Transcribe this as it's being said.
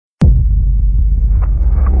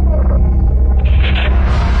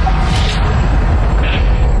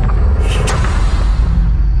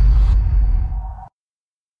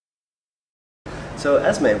So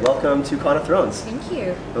Esme, welcome to Con of Thrones. Thank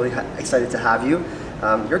you. Really excited to have you.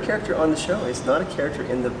 Your character on the show is not a character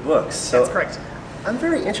in the books. So that's correct. I'm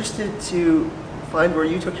very interested to find where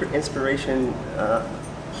you took your inspiration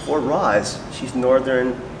for Roz. She's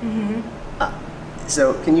northern.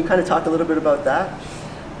 So can you kind of talk a little bit about that?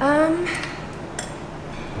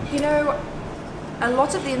 You know, a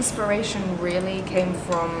lot of the inspiration really came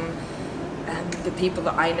from the people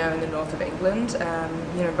that I know in the north of England.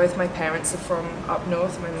 You know, both my parents are from up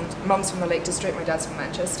north. My mum's from the Lake District, my dad's from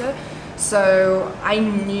Manchester. So I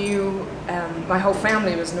knew my whole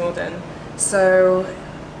family was northern. So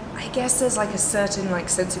I guess there's like a certain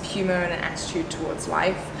sense of humor and an attitude towards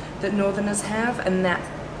life that northerners have, and that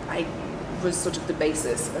was sort of the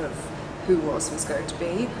basis of who Roz was going to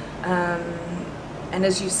be. And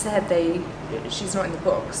as you said, she's not in the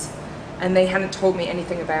books, and they hadn't told me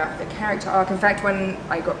anything about the character arc. In fact, when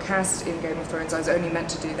I got cast in Game of Thrones, I was only meant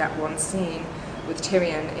to do that one scene with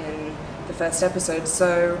Tyrion in the first episode,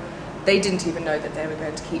 so they didn't even know that they were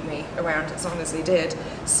going to keep me around as long as they did.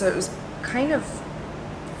 So it was kind of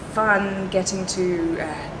fun getting to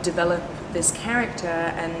develop this character,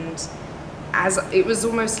 and as it was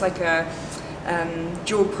almost like a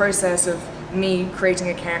dual process of me creating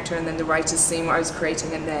a character and then the writers seeing what I was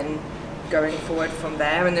creating and then going forward from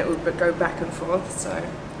there, and it would go back and forth. So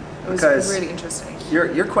it was really interesting.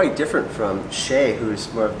 You're quite different from Shay,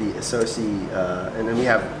 who's more of the associate, and then we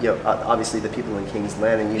have obviously the people in King's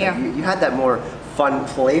Landing. You had that more fun,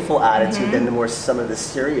 playful attitude than some of the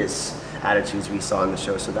serious attitudes we saw in the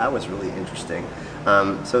show. So that was really interesting.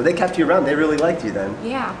 So they kept you around. They really liked you then.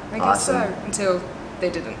 Yeah, I guess so, until they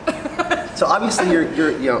didn't. So obviously you're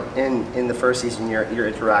in the first season you're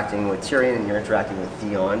interacting with Tyrion and you're interacting with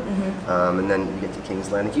Theon, and then you get to King's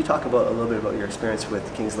Landing. Can you talk about a little bit about your experience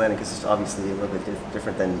with King's Landing, because it's obviously a little bit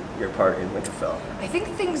different than your part in Winterfell? I think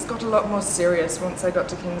things got a lot more serious once I got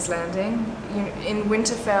to King's Landing. In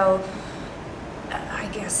Winterfell, I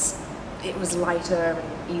guess it was lighter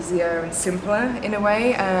and easier and simpler in a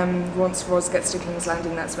way. Once Roz gets to King's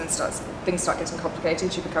Landing, that's when things start getting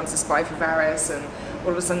complicated. She becomes a spy for Varys, and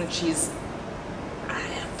all of a sudden she's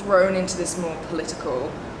thrown into this more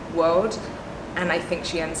political world, and I think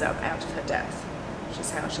she ends up out of her depth, which is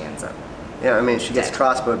how she ends up. Yeah, I mean, she gets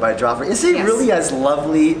crossbowed by Joffrey. Is he really as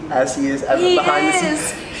lovely as he is behind the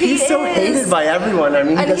scenes? He's so hated by everyone. I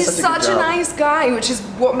mean, he's such a nice guy, which is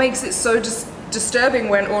what makes it so disturbing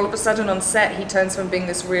when all of a sudden on set he turns from being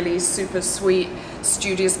this really super sweet,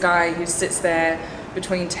 studious guy who sits there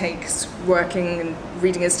between takes working and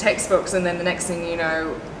reading his textbooks, and then the next thing you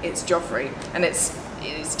know, it's Joffrey. And it's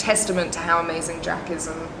testament to how amazing Jack is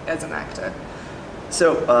as an actor.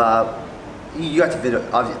 So you got to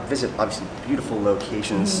visit obviously beautiful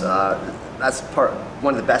locations. That's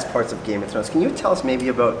one of the best parts of Game of Thrones. Can you tell us maybe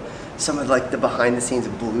about some of the behind the scenes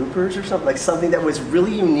bloopers or something, something that was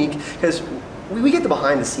really unique? Because we get the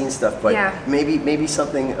behind the scenes stuff, but maybe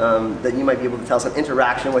something that you might be able to tell us, an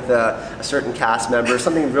interaction with a certain cast member,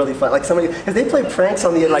 something really fun, like somebody, because they play pranks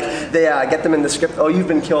on the, they get them in the script, oh, you've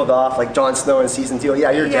been killed off, like Jon Snow in season 2,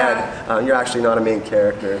 yeah, you're dead, you're actually not a main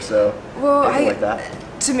character, so anything like that.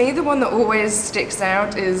 To me, the one that always sticks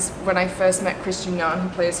out is when I first met Christian Yarn, who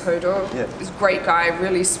plays Hodor. He's a great guy,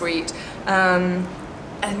 really sweet, and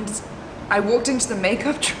I walked into the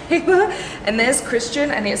makeup trailer, and there's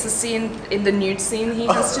Christian, and it's a scene in the nude scene he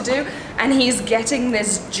has to do, and he's getting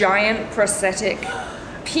this giant prosthetic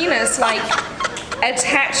penis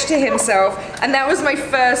attached to himself, and that was my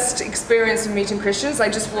first experience of meeting Christians. I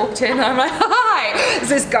just walked in, and I'm like, hi! There's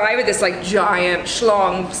this guy with this giant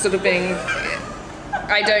schlong sort of being,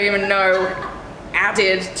 I don't even know,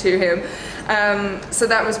 added to him. So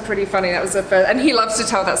that was pretty funny. That was the first, and he loves to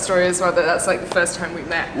tell that story as well, that's the first time we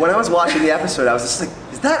met. When I was watching the episode, I was just like,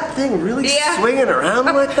 is that thing really swinging around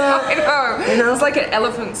like that? I know. It was like an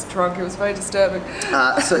elephant's trunk. It was very disturbing.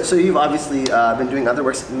 So you've obviously been doing other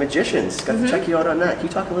works. Magicians, got to check you out on that. Can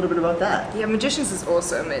you talk a little bit about that? Yeah, Magicians is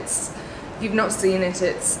awesome. If you've not seen it,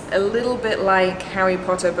 it's a little bit like Harry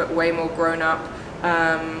Potter, but way more grown up.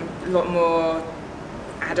 A lot more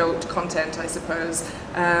adult content, I suppose.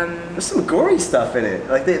 There's some gory stuff in it.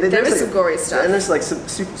 There is some gory stuff. And there's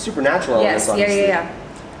some supernatural elements, obviously. Yeah.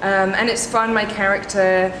 And it's fun. My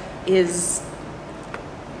character is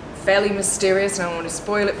fairly mysterious, and I don't want to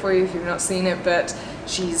spoil it for you if you've not seen it, but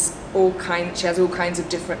she has all kinds of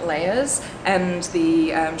different layers, and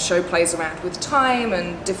the show plays around with time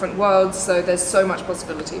and different worlds, so there's so much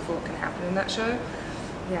possibility for what can happen in that show.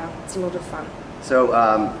 Yeah, it's a lot of fun. So,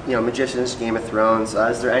 you know, Magicians, Game of Thrones,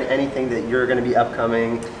 is there anything that you're going to be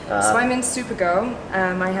upcoming? So I'm in Supergirl.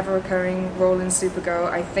 I have a recurring role in Supergirl.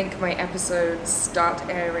 I think my episodes start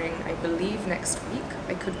airing, I believe, next week.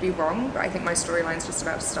 I could be wrong, but I think my storyline's just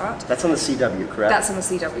about to start. That's on the CW, correct? That's on the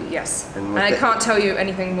CW, yes. And I can't tell you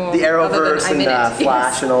anything more. The Arrowverse and Flash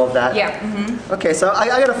yes. and all of that? Yeah. Mm-hmm. Okay, so I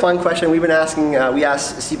got a fun question. We've been asking, we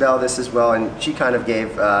asked Sibel this as well, and she kind of gave,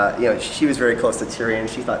 you know, she was very close to Tyrion.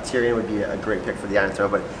 She thought Tyrion would be a great pick for the Iron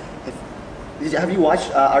Throne, but have you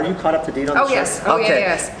watched? Are you caught up to date on the show? Yes. Oh, okay.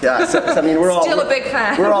 yes. Yeah. So, I mean, we're still a big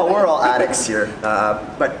fan. We're all addicts here.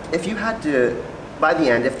 But if you had to, by the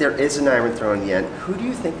end, if there is an Iron Throne in the end, who do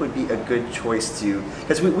you think would be a good choice to?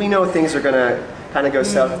 Because we know things are going to kind of go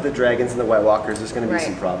south with the dragons and the White Walkers. There's going to be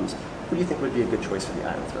some problems. Who do you think would be a good choice for the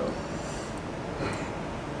Iron Throne?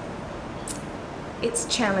 It's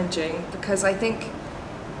challenging because I think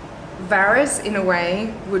Varys, in a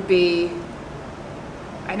way, would be.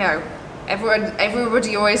 I know.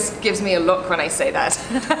 Everybody always gives me a look when I say that.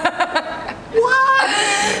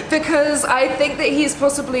 What? Because I think that he's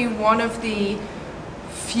possibly one of the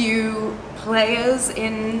few players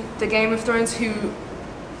in the Game of Thrones who,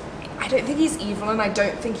 I don't think he's evil and I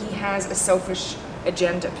don't think he has a selfish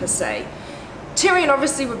agenda per se. Tyrion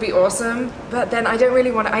obviously would be awesome, but then I don't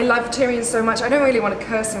really want to, I love Tyrion so much, I don't really want to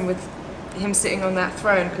curse him with him sitting on that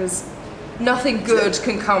throne because nothing good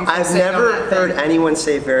can come from I've never heard anyone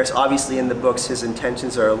say Varys. Obviously, in the books, his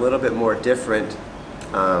intentions are a little bit more different.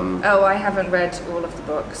 Oh, I haven't read all of the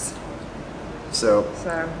books. So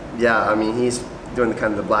yeah, I mean, he's doing the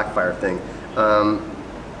kind of the Blackfire thing.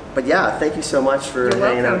 But yeah, thank you so much for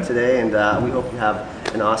hanging out today, and we hope you have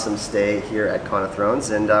an awesome stay here at Con of Thrones,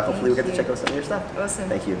 and hopefully we get to check out some of your stuff. Awesome.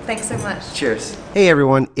 Thank you. Thanks so much. Cheers. Hey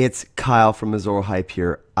everyone, it's Kyle from Azor Ahype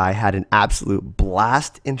here. I had an absolute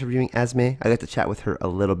blast interviewing Esme. I got to chat with her a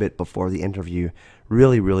little bit before the interview.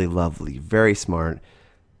 Really, really lovely, very smart.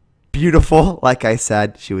 Beautiful, like I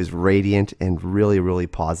said, she was radiant and really, really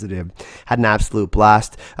positive. Had an absolute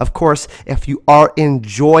blast. Of course, if you are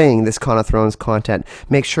enjoying this Con of Thrones content,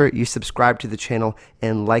 make sure you subscribe to the channel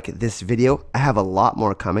and like this video. I have a lot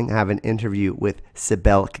more coming. I have an interview with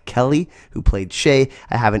Sibel Kelly, who played Shay.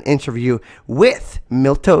 I have an interview with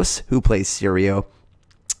Miltos, who plays Syrio.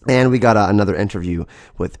 And we got another interview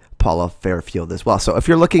with Paula Fairfield as well. So if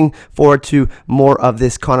you're looking forward to more of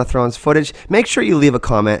this Con of Thrones footage, make sure you leave a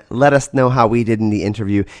comment. Let us know how we did in the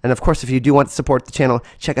interview. And of course, if you do want to support the channel,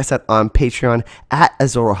 check us out on Patreon at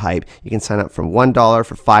Azor Ahype. You can sign up from $1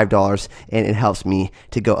 for $5, and it helps me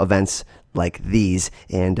to go events like these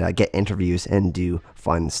and get interviews and do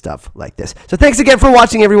fun stuff like this. So thanks again for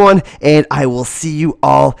watching, everyone, and I will see you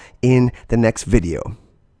all in the next video.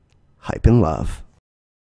 Hype and love.